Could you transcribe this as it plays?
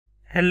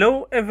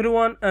Hello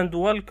everyone and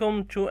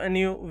welcome to a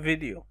new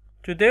video.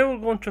 Today we're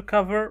going to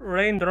cover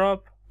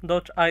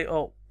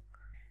Raindrop.io.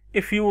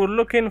 If you were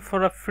looking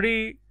for a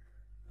free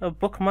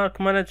bookmark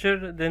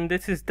manager, then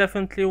this is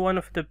definitely one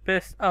of the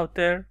best out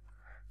there.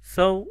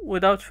 So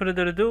without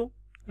further ado,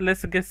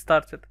 let's get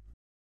started.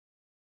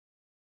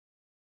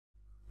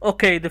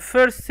 Okay, the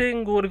first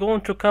thing we're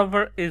going to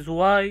cover is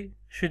why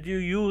should you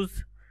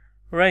use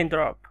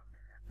Raindrop.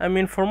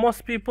 For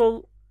most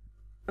people,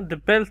 the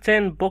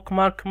built-in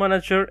bookmark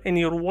manager in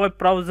your web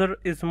browser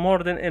is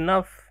more than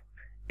enough.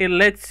 It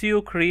lets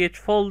you create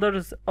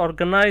folders,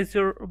 organize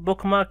your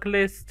bookmark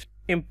list,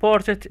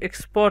 import it,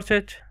 export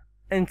it,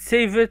 and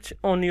save it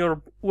on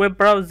your web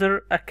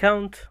browser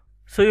account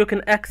so you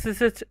can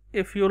access it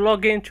if you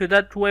log into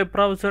that web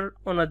browser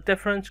on a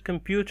different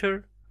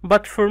computer.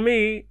 But for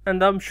me,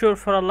 and I'm sure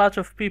for a lot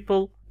of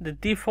people, the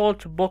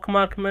default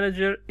bookmark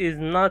manager is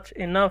not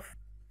enough.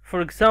 For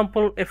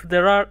example, if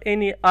there are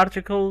any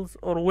articles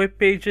or web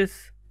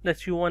pages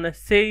that you want to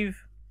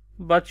save,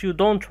 but you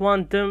don't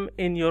want them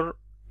in your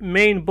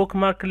main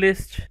bookmark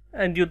list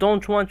and you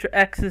don't want to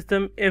access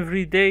them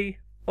every day,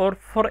 or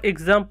for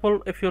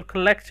example, if you're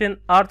collecting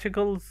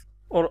articles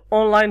or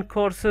online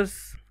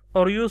courses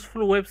or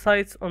useful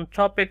websites on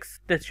topics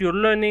that you're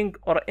learning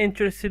or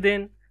interested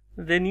in,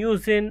 then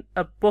using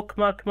a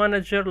bookmark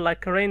manager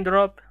like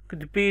Raindrop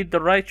could be the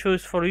right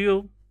choice for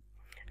you.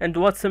 And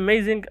what's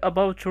amazing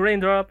about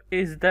Raindrop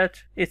is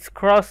that it's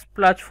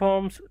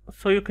cross-platforms,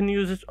 so you can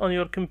use it on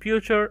your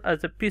computer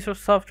as a piece of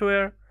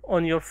software,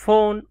 on your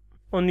phone,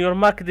 on your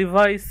Mac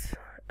device,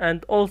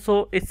 and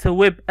also it's a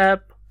web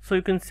app, so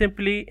you can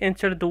simply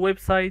enter the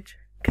website,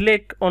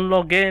 click on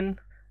login,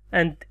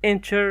 and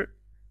enter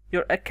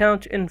your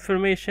account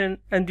information,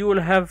 and you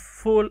will have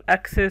full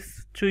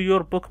access to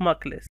your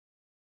bookmark list.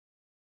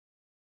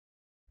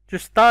 To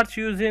start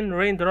using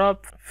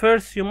Raindrop,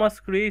 first you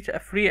must create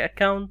a free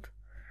account.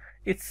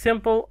 It's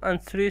simple and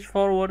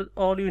straightforward.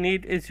 All you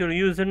need is your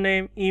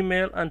username,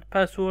 email, and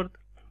password.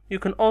 You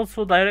can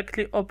also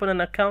directly open an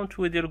account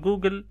with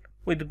Google,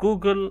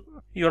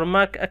 your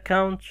Mac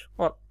account,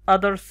 or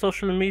other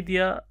social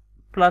media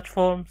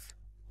platforms.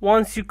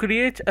 Once you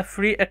create a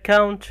free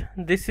account,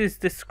 this is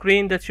the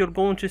screen that you're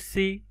going to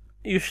see.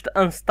 You should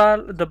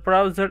install the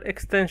browser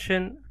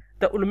extension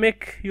that will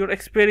make your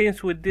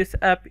experience with this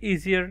app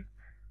easier.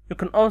 You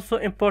can also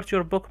import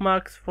your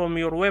bookmarks from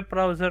your web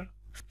browser.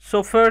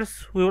 So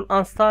first we will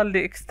install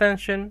the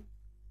extension.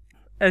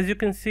 As you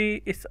can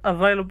see, it's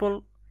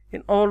available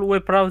in all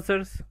web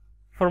browsers.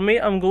 For me,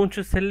 I'm going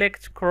to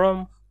select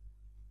Chrome.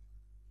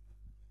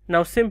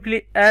 Now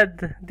simply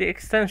add the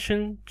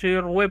extension to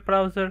your web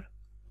browser.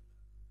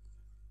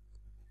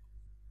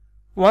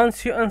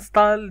 Once you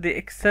install the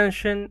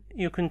extension,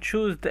 you can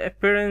choose the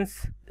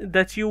appearance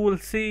that you will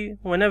see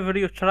whenever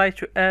you try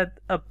to add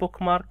a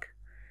bookmark.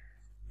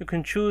 You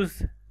can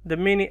choose the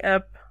mini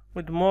app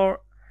with more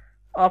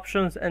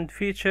options and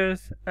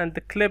features, and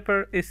the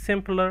clipper is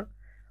simpler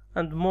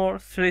and more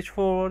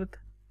straightforward.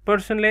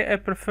 Personally, I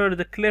prefer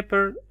the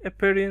clipper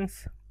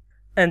appearance,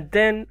 and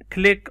then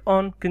click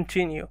on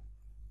continue.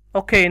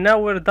 Okay, now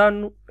we're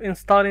done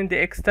installing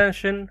the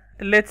extension.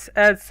 Let's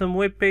add some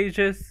web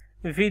pages,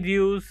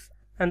 videos,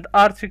 and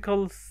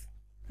articles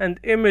and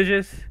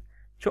images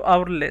to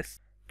our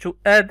list. To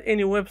add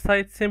any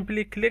website,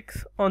 simply click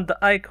on the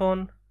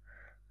icon,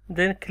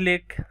 then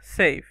click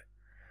save.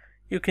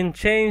 You can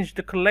change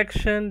the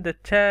collection, the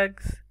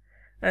tags,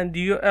 and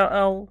the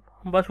URL,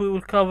 but we will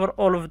cover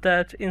all of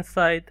that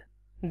inside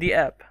the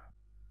app.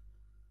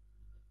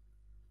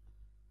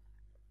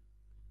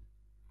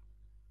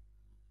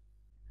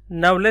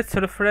 Now let's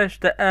refresh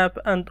the app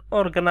and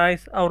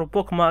organize our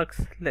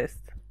bookmarks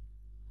list.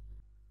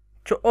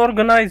 To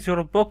organize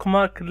your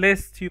bookmark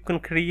list, you can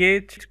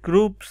create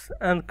groups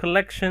and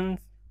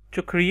collections.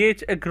 To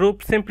create a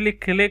group, simply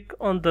click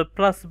on the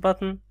plus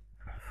button.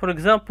 For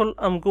example,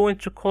 I'm going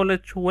to call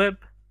it web.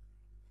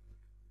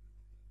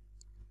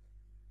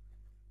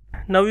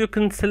 Now you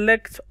can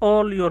select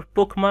all your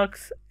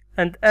bookmarks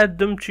and add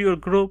them to your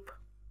group.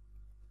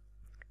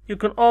 You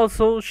can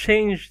also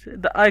change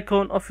the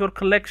icon of your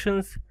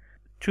collections.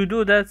 To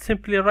do that,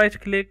 simply right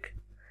click,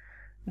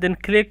 then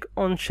click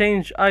on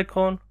change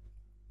icon.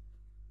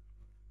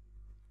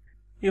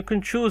 You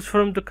can choose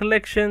from the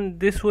collection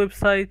this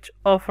website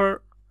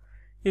offer.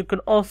 You can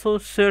also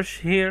search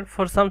here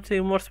for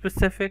something more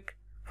specific.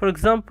 For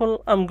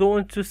example, I'm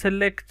going to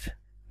select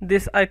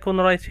this icon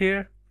right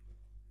here.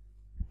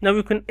 Now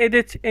you can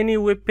edit any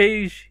web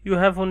page you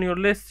have on your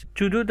list.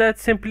 To do that,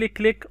 simply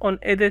click on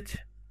edit.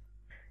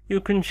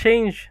 You can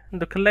change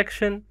the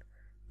collection.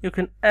 You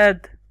can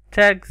add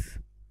tags.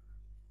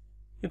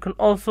 You can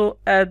also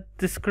add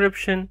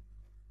description.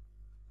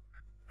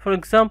 For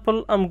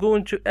example, I'm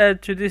going to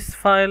add to this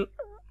file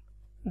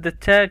the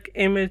tag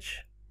image.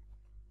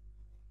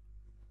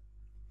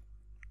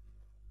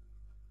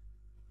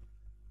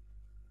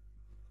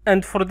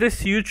 And for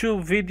this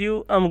YouTube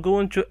video, I'm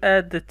going to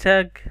add the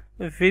tag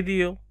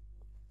video.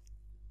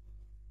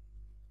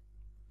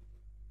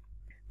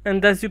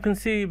 And as you can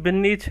see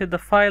beneath the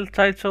file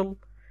title,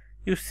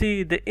 You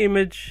see the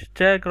image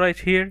tag right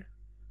here.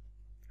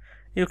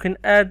 You can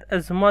add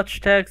as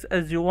much tags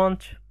as you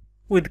want.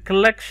 With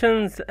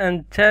collections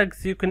and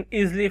tags, you can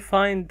easily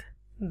find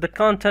the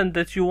content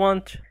that you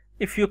want.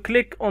 If you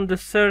click on the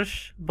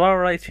search bar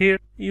right here,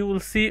 you will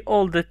see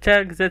all the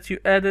tags that you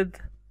added,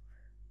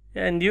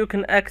 and you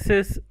can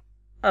access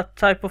a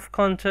type of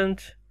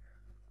content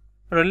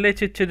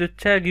related to the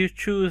tag you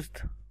choose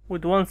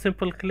with one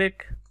simple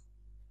click.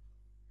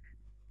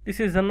 This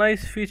is a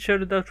nice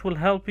feature that will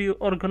help you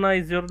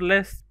organize your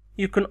list.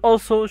 You can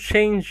also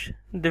change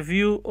the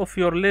view of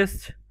your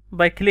list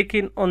by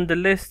clicking on the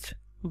list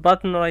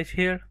button right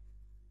here.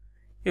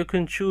 You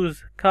can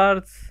choose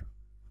cards,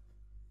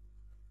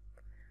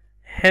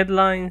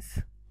 headlines,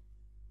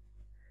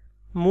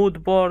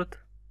 mood board,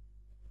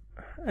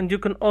 and you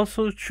can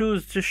also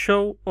choose to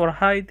show or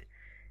hide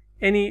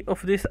any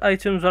of these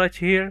items right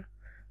here,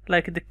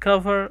 like the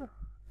cover,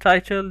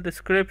 title,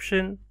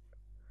 description.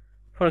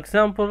 For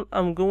example,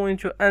 I'm going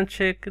to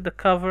uncheck the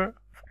cover,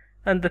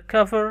 and the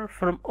cover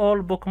from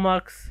all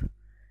bookmarks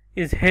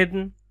is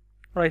hidden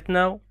right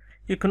now.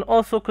 You can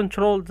also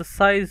control the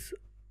size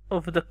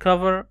of the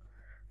cover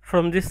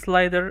from this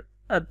slider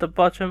at the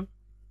bottom.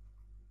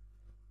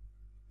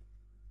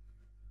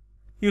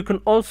 You can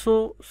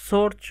also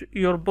sort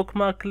your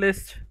bookmark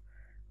list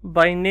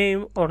by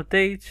name or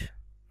date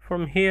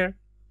from here.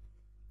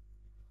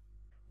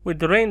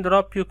 With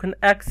Raindrop, you can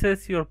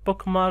access your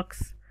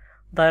bookmarks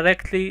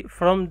directly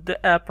from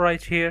the app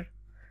right here.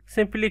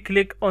 Simply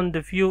click on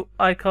the view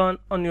icon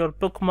on your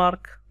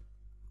bookmark,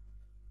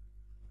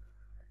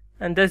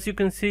 and as you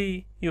can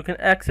see, you can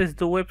access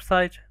the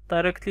website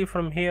directly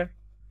from here.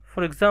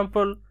 For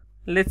example,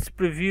 let's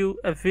preview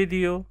a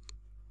video,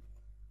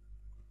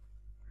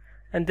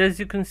 and as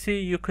you can see,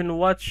 you can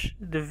watch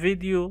the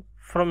video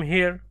from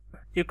here.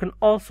 You can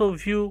also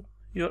view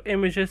your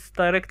images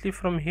directly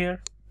from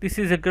here. This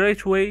is a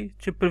great way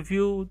to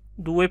preview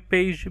the web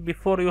page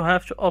before you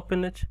have to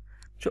open it.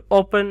 To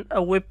open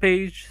a web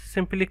page,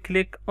 simply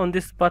click on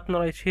this button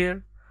right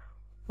here,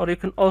 or you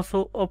can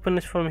also open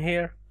it from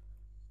here.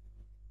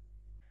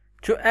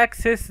 To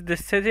access the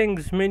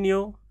settings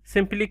menu,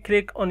 simply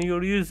click on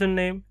your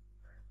username,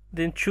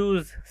 then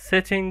choose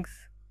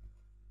settings.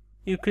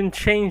 You can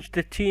change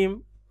the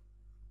theme,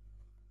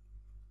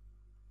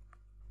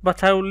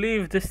 but I will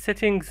leave the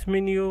settings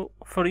menu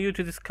for you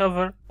to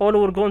discover. All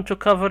we're going to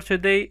cover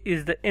today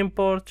is the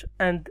import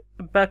and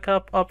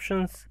backup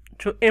options.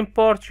 To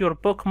import your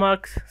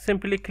bookmarks,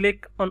 simply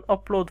click on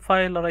upload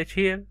file right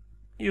here.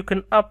 You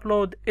can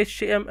upload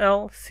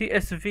HTML,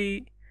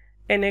 CSV,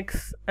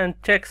 NX and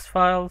text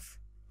files.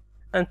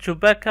 And to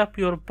backup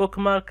your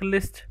bookmark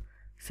list,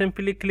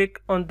 simply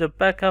click on the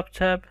backup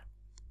tab.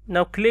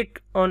 Now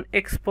click on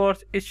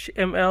export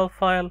HTML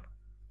file.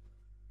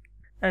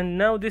 And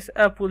now this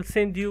app will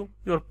send you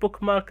your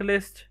bookmark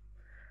list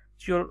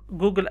to your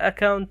Google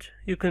account.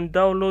 You can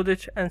download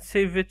it and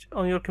save it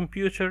on your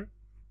computer.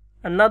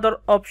 Another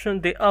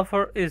option they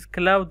offer is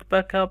cloud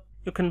backup.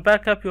 You can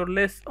backup your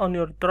list on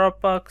your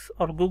Dropbox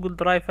or Google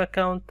Drive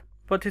account,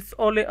 but it's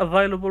only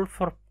available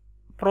for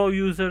Pro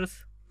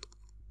users.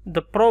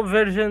 The Pro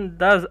version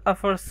does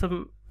offer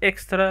some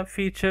extra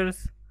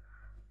features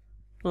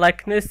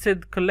like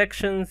nested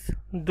collections,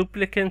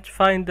 duplicate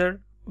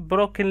finder,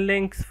 broken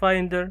links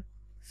finder,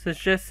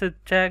 suggested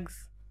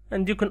tags,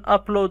 and you can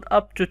upload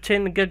up to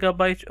 10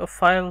 gigabytes of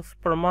files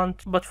per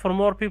month. But for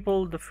more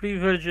people, the free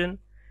version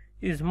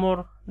is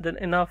more than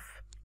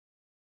enough.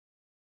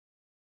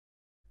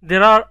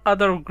 There are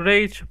other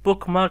great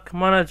bookmark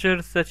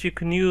managers that you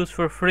can use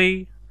for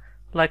free,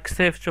 like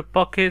Save to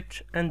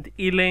Pocket and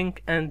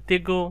E-Link and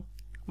Digo,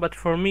 but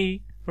for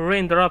me,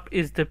 Raindrop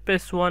is the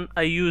best one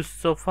I used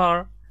so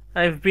far.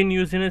 I've been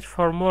using it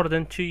for more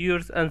than 2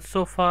 years and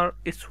so far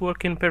it's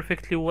working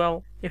perfectly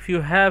well. If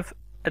you have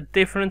a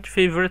different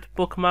favorite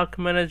bookmark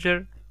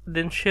manager,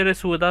 then share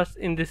it with us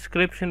in the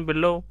description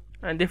below.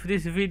 And if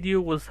this video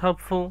was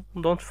helpful,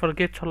 don't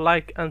forget to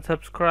like and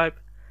subscribe.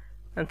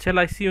 Until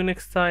I see you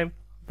next time,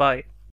 bye.